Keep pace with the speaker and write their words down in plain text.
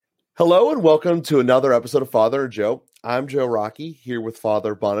Hello and welcome to another episode of Father and Joe. I'm Joe Rocky here with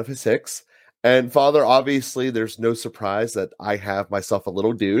Father Boniface Hicks. And Father, obviously, there's no surprise that I have myself a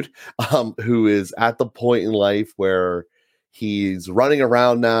little dude who is at the point in life where he's running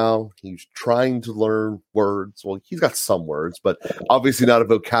around now. He's trying to learn words. Well, he's got some words, but obviously not a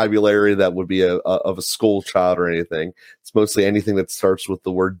vocabulary that would be of a school child or anything. It's mostly anything that starts with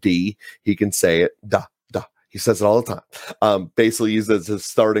the word D. He can say it. Da. He says it all the time. Basically uses as his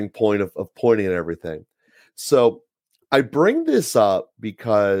starting point of pointing at everything. So I bring this up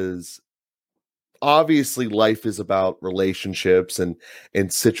because obviously life is about relationships and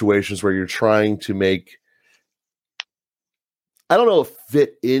situations where you're trying to make, I don't know if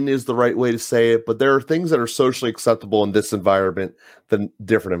fit in is the right way to say it, but there are things that are socially acceptable in this environment than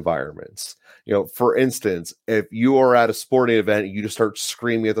different environments. You know, for instance, if you are at a sporting event and you just start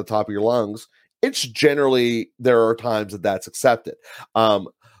screaming at the top of your lungs, it's generally, there are times that that's accepted.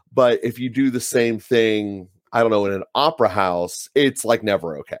 But if you do the same thing, I don't know, in an opera house, it's like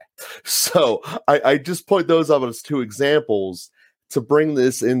never okay. So I just point those up as two examples to bring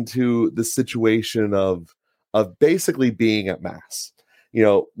this into the situation of basically being at mass. You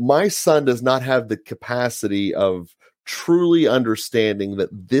know, my son does not have the capacity of truly understanding that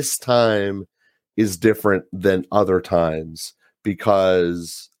this time is different than other times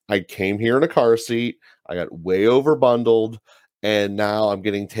because I came here in a car seat. I got way over bundled, and now I'm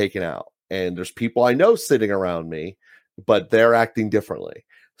getting taken out. And there's people I know sitting around me, but they're acting differently.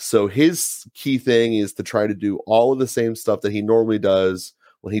 So his key thing is to try to do all of the same stuff that he normally does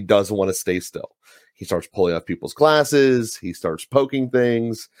when he doesn't want to stay still. He starts pulling off people's glasses. He starts poking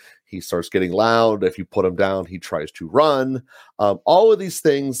things. He starts getting loud. If you put him down, he tries to run. All of these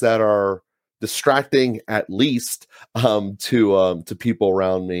things that are distracting, at least to people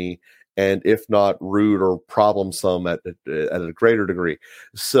around me, and if not rude or problemsome at a greater degree.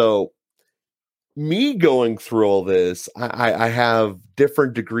 So me going through all this, I have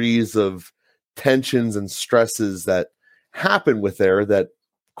different degrees of tensions and stresses that happen with there that,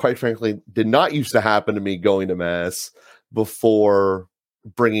 quite frankly, did not used to happen to me going to mass before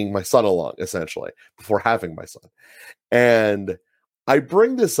bringing my son along, essentially, before having my son. And I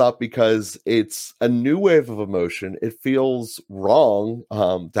bring this up because it's a new wave of emotion. It feels wrong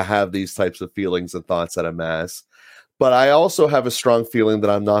to have these types of feelings and thoughts at a mass. But I also have a strong feeling that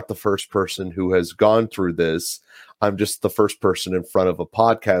I'm not the first person who has gone through this. I'm just the first person in front of a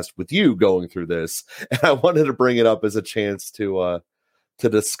podcast with you going through this. And I wanted to bring it up as a chance to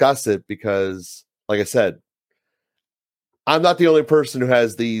discuss it because, like I said, I'm not the only person who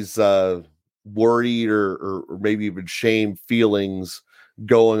has these worried or maybe even shame feelings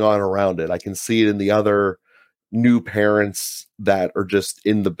going on around it. I can see it in the other new parents that are just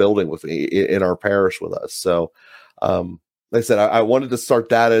in the building with me in our parish with us. So, like I said, I wanted to start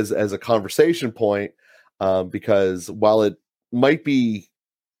that as a conversation point because while it might be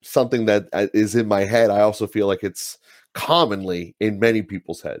something that is in my head, I also feel like it's commonly in many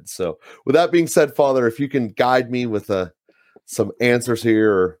people's heads. So with that being said, Father, if you can guide me with some answers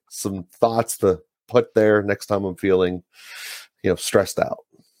here or some thoughts to put there next time I'm feeling, stressed out.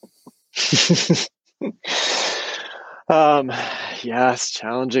 Yeah, it's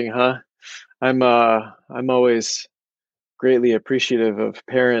challenging, huh? I'm always greatly appreciative of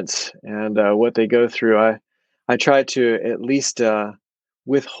parents and what they go through. I try to at least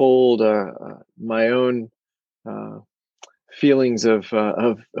withhold my own feelings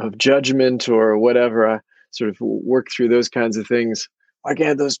of judgment or whatever. I sort of work through those kinds of things. Why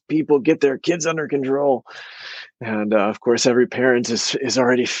can't those people get their kids under control? And of course, every parent is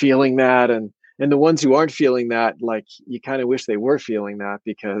already feeling that, and the ones who aren't feeling that, like, you kind of wish they were feeling that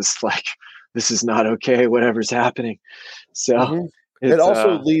because, like, this is not okay, whatever's happening. So It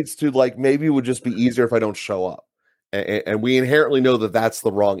also leads to, like, maybe it would just be easier if I don't show up. And we inherently know that that's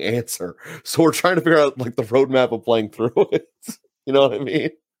the wrong answer. So we're trying to figure out, like, the roadmap of playing through it. You know what I mean?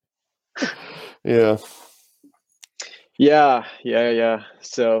 Yeah. Yeah.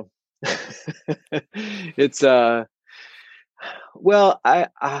 So it's well, I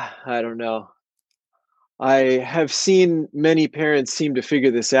don't know. I have seen many parents seem to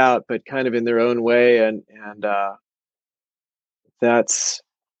figure this out, but kind of in their own way, and that's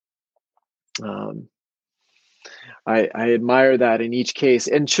I admire that in each case.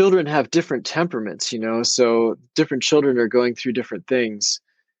 And children have different temperaments, so different children are going through different things.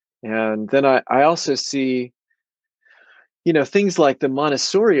 And then I also see, things like the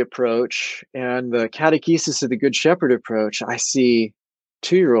Montessori approach and the catechesis of the Good Shepherd approach. I see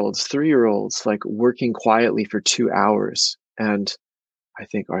 2-year-olds, 3-year-olds, like, working quietly for 2 hours. And I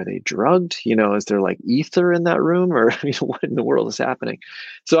think, are they drugged? Is there like ether in that room, or what in the world is happening?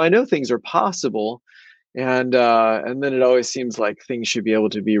 So I know things are possible, and then it always seems like things should be able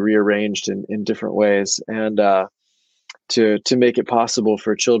to be rearranged in different ways, and to make it possible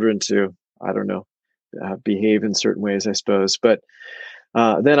for children to, I don't know, behave in certain ways, I suppose. But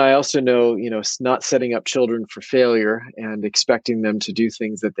then I also know, not setting up children for failure and expecting them to do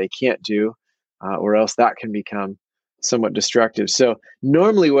things that they can't do, or else that can become somewhat destructive. So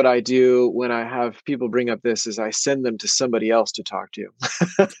normally what I do when I have people bring up this is I send them to somebody else to talk to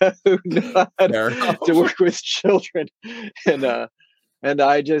who know how Fair to enough. work with children. And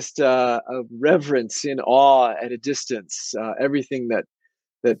I just reverence in awe at a distance everything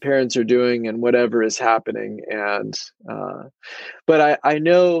that parents are doing and whatever is happening. And but I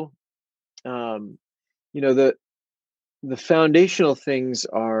know, um, the foundational things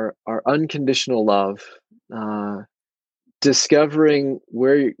are unconditional love, uh, discovering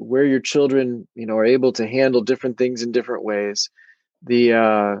where your children, are able to handle different things in different ways.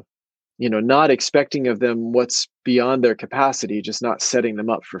 The not expecting of them what's beyond their capacity, just not setting them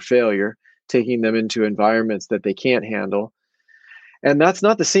up for failure, taking them into environments that they can't handle. And that's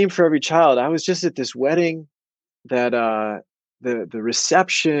not the same for every child. I was just at this wedding that the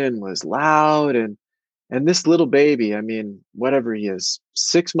reception was loud, and this little baby, I mean, whatever he is,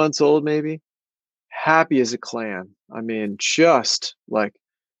 6 months old maybe, happy as a clam. I mean, just like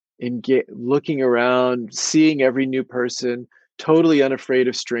looking around, seeing every new person, totally unafraid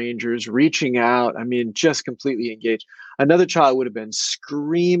of strangers, reaching out. I mean, just completely engaged. Another child would have been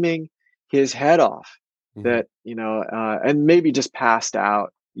screaming his head off, Mhm. that, and maybe just passed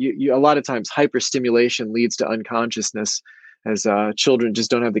out. A lot of times hyperstimulation leads to unconsciousness, as children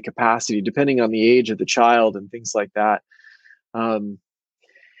just don't have the capacity, depending on the age of the child and things like that. Um,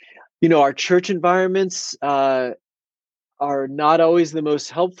 our church environments, are not always the most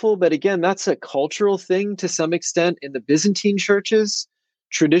helpful. But again, that's a cultural thing to some extent. In the Byzantine churches,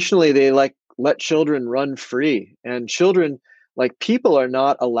 traditionally they like let children run free, and children, like, people are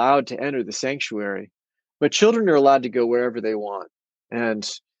not allowed to enter the sanctuary, but children are allowed to go wherever they want. And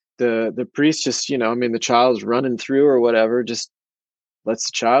the priest just, I mean, the child's running through or whatever, just lets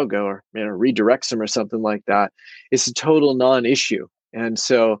the child go, or redirects them or something like that. It's a total non-issue. And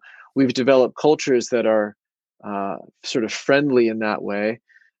so we've developed cultures that are sort of friendly in that way.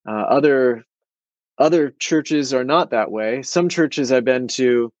 Other churches are not that way. Some churches I've been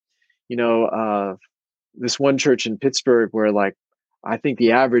to, you know, uh, this one church in Pittsburgh where, like, I think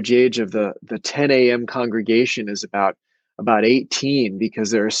the average age of the 10 a.m. congregation is about 18, because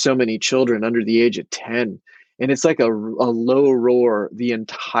there are so many children under the age of 10. And it's like a low roar the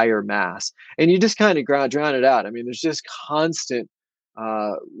entire mass. And you just kind of drown it out. I mean, there's just constant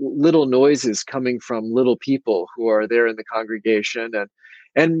little noises coming from little people who are there in the congregation.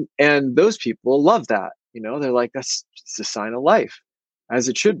 And those people love that. They're like, that's it's a sign of life, as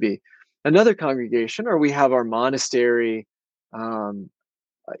it should be. Another congregation, or we have our monastery, um,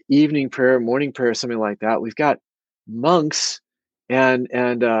 evening prayer, morning prayer, something like that. We've got monks, and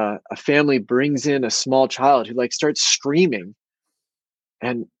a family brings in a small child who, like, starts screaming,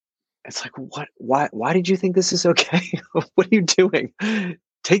 and it's like, what? Why did you think this is okay? What are you doing?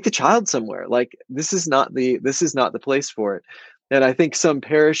 Take the child somewhere. Like, this is not the place for it. And I think some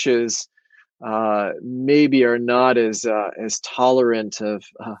parishes maybe are not as tolerant of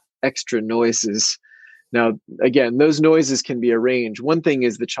extra noises. Now, again, those noises can be arranged. One thing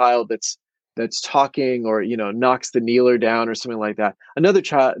is the child that's talking, or knocks the kneeler down or something like that.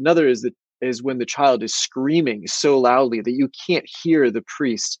 Another is when the child is screaming so loudly that you can't hear the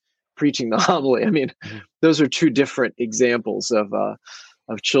priest preaching the homily. I mean, Mhm. those are two different examples of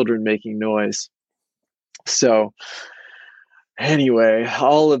children making noise. So anyway,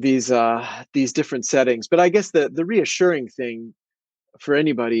 all of these different settings. But I guess the reassuring thing for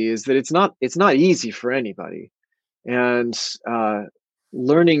anybody is that it's not easy for anybody. And uh,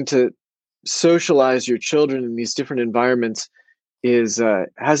 learning to socialize your children in these different environments is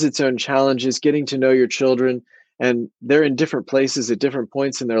has its own challenges. Getting to know your children, and they're in different places at different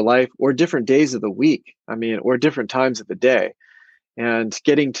points in their life, or different days of the week, I mean, or different times of the day. And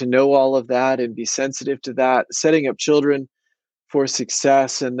getting to know all of that and be sensitive to that, setting up children for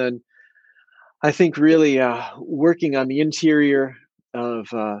success. And then I think really working on the interior of,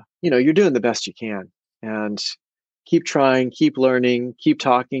 you're doing the best you can, and keep trying, keep learning, keep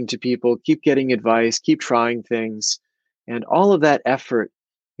talking to people, keep getting advice, keep trying things. And all of that effort,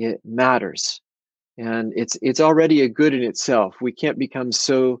 it matters. And it's already a good in itself. We can't become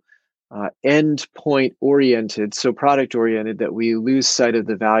so end point oriented, so product oriented, that we lose sight of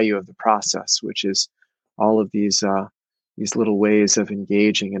the value of the process, which is all of these. these little ways of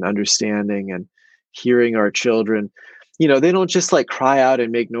engaging and understanding and hearing our children. They don't just like cry out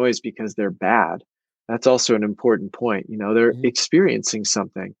and make noise because they're bad. That's also an important point. They're Mhm. experiencing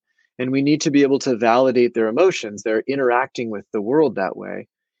something, and we need to be able to validate their emotions. They're interacting with the world that way,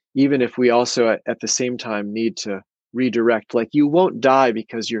 even if we also at the same time need to redirect. Like, you won't die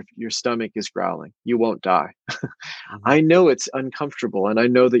because your stomach is growling. You won't die. Mhm. I know it's uncomfortable, and I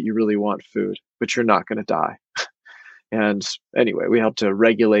know that you really want food, but you're not going to die. And anyway, we help to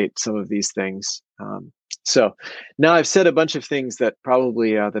regulate some of these things. So now I've said a bunch of things that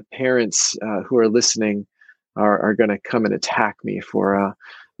probably the parents who are listening are going to come and attack me for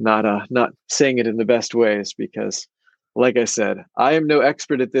not saying it in the best ways, because, like I said, I am no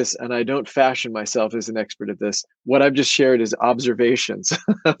expert at this, and I don't fashion myself as an expert at this. What I've just shared is observations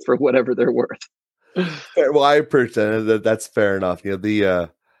for whatever they're worth. Well, I appreciate that. That's fair enough.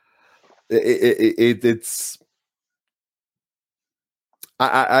 The it's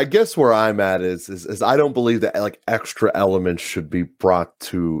I guess where I'm at is I don't believe that like extra elements should be brought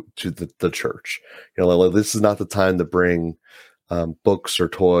to the church. Like, this is not the time to bring books or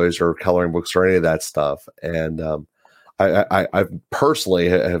toys or coloring books or any of that stuff. And I personally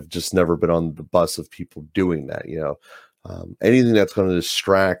have just never been on the bus of people doing that. Anything that's going to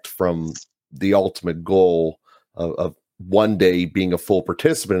distract from the ultimate goal of one day being a full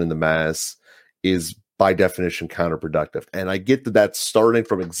participant in the mass is by definition counterproductive. And I get that that's starting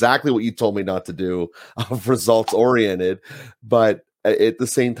from exactly what you told me not to do, of results oriented, but at the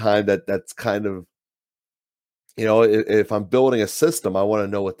same time, that's kind of, if I'm building a system, I want to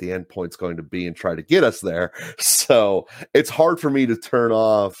know what the endpoint's going to be and try to get us there. So it's hard for me to turn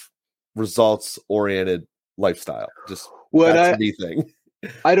off results oriented lifestyle. Just What that's I me thing.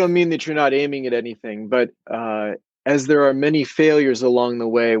 I don't mean that you're not aiming at anything, but as there are many failures along the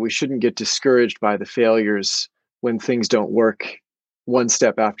way, we shouldn't get discouraged by the failures when things don't work one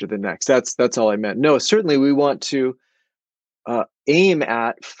step after the next. That's all I meant. No, certainly we want to aim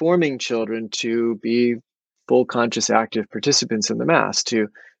at forming children to be full, conscious, active participants in the mass, to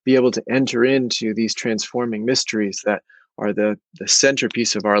be able to enter into these transforming mysteries that are the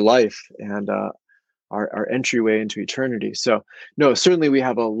centerpiece of our life, and our entryway into eternity. So, no, certainly we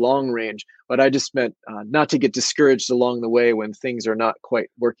have a long range, but I just meant not to get discouraged along the way when things are not quite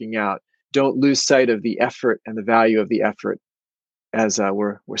working out. Don't lose sight of the effort and the value of the effort as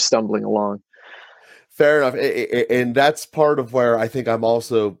we're stumbling along. Fair enough. And that's part of where I think I'm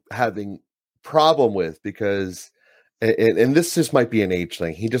also having problem with, because, and this just might be an age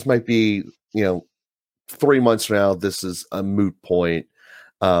thing. He just might be, 3 months from now, this is a moot point.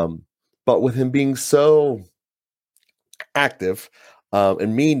 But with him being so active,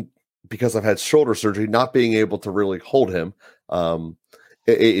 and me, because I've had shoulder surgery, not being able to really hold him,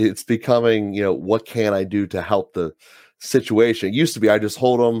 it's becoming, what can I do to help the situation? It used to be I just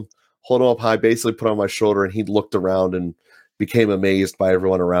hold him up high, basically put on my shoulder, and he looked around and became amazed by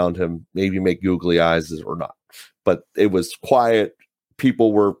everyone around him, maybe make googly eyes or not. But it was quiet.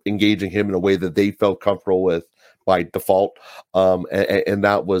 People were engaging him in a way that they felt comfortable with by default. And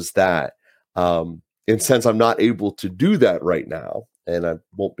that was that. And since I'm not able to do that right now, and I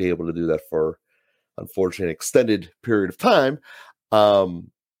won't be able to do that for, unfortunately, an extended period of time,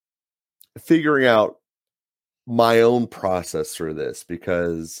 figuring out my own process through this,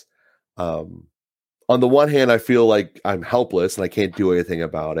 because on the one hand, I feel like I'm helpless and I can't do anything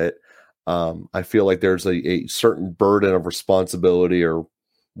about it. I feel like there's a certain burden of responsibility, or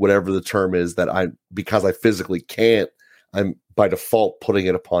whatever the term is, that because I physically can't, I'm by default putting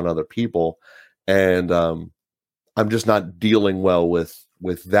it upon other people. And I'm just not dealing well with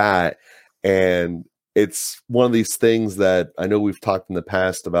that. And it's one of these things that I know we've talked in the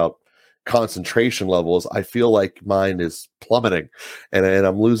past about concentration levels. I feel like mine is plummeting, and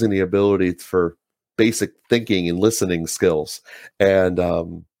I'm losing the ability for basic thinking and listening skills.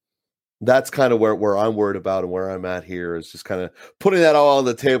 And that's kind of where I'm worried about, and where I'm at here is just kind of putting that all on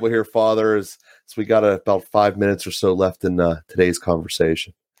the table here, Father. So we got about 5 minutes or so left in today's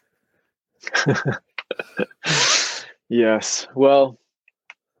conversation. Yes. Well,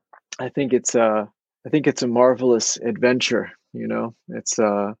 I think it's a marvelous adventure. It's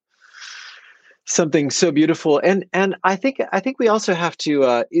something so beautiful, and I think we also have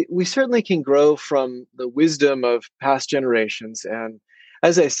to we certainly can grow from the wisdom of past generations. And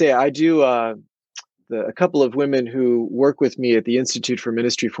as I say, I do a couple of women who work with me at the Institute for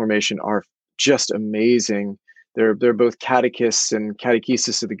Ministry Formation are just amazing. They're both catechists and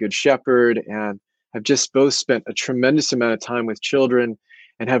catechesis of the Good Shepherd, and have just both spent a tremendous amount of time with children,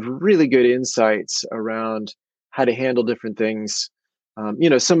 and have really good insights around how to handle different things.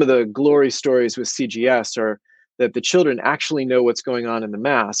 Some of the glory stories with CGS are that the children actually know what's going on in the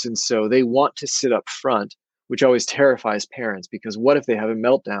mass. And so they want to sit up front, which always terrifies parents, because what if they have a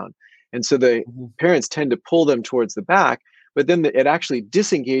meltdown? And so the parents tend to pull them towards the back, but then it actually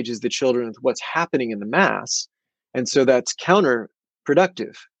disengages the children with what's happening in the mass. And so that's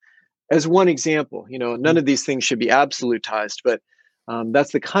counterproductive. As one example, none of these things should be absolutized, but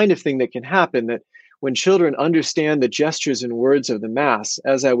that's the kind of thing that can happen, that when children understand the gestures and words of the mass,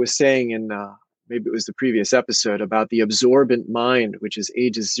 as I was saying in maybe it was the previous episode about the absorbent mind, which is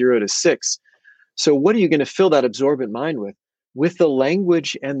ages 0 to 6. So what are you going to fill that absorbent mind with? With the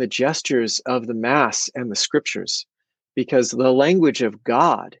language and the gestures of the mass and the scriptures, because the language of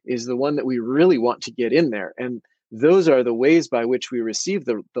God is the one that we really want to get in there. And those are the ways by which we receive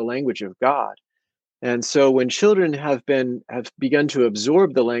the language of God. And so when children have begun to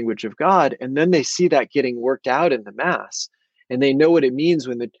absorb the language of God, and then they see that getting worked out in the mass, and they know what it means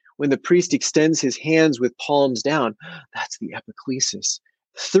when the priest extends his hands with palms down, that's the epiclesis.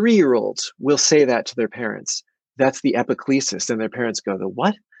 3-year-olds will say that to their parents. That's the epiclesis. And their parents go, the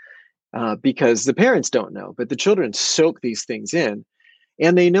what? Because the parents don't know, but the children soak these things in,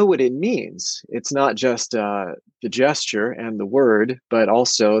 and they know what it means. It's not just the gesture and the word, but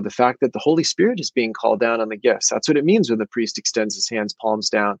also the fact that the Holy Spirit is being called down on the gifts. That's what it means when the priest extends his hands, palms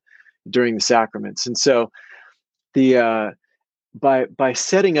down during the sacraments. And so the by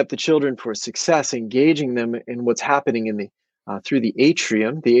setting up the children for success, engaging them in what's happening in the through the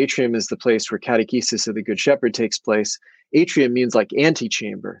atrium. The atrium is the place where catechesis of the Good Shepherd takes place. Atrium means like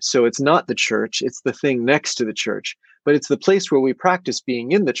antechamber. So it's not the church, it's the thing next to the church, but it's the place where we practice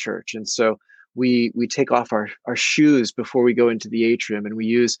being in the church. And so we take off our shoes before we go into the atrium, and we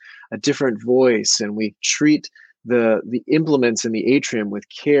use a different voice, and we treat the implements in the atrium with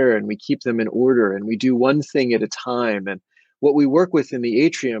care, and we keep them in order, and we do one thing at a time. And what we work with in the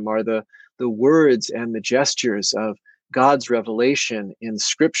atrium are the words and the gestures of God's revelation in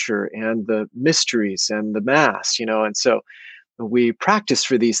scripture and the mysteries and the mass, and so we practice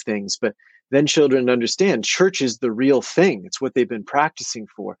for these things, but then children understand church is the real thing. It's what they've been practicing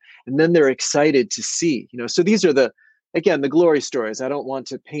for. And then they're excited to see, so these are the glory stories. I don't want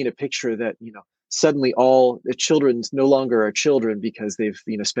to paint a picture that, suddenly all the children no longer are children because they've,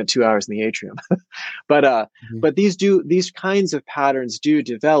 spent 2 hours in the atrium. But these kinds of patterns do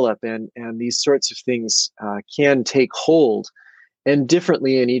develop, and these sorts of things can take hold, and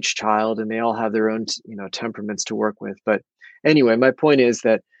differently in each child, and they all have their own, temperaments to work with. But anyway, my point is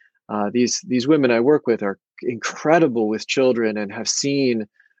that these women I work with are incredible with children and have seen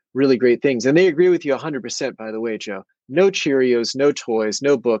really great things. And they agree with you 100%, by the way, Joe. No Cheerios, no toys,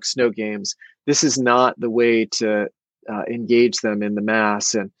 no books, no games. This is not the way to engage them in the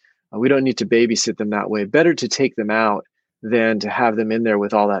mass. And we don't need to babysit them that way. Better to take them out than to have them in there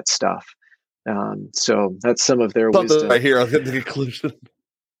with all that stuff. So that's some of their wisdom. Right here, I'll get the conclusion.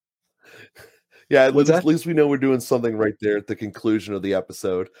 Yeah, at least we know we're doing something right there at the conclusion of the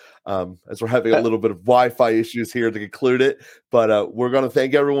episode, as we're having a little bit of Wi-Fi issues here to conclude it. But we're going to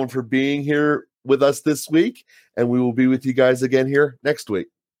thank everyone for being here with us this week, and we will be with you guys again here next week.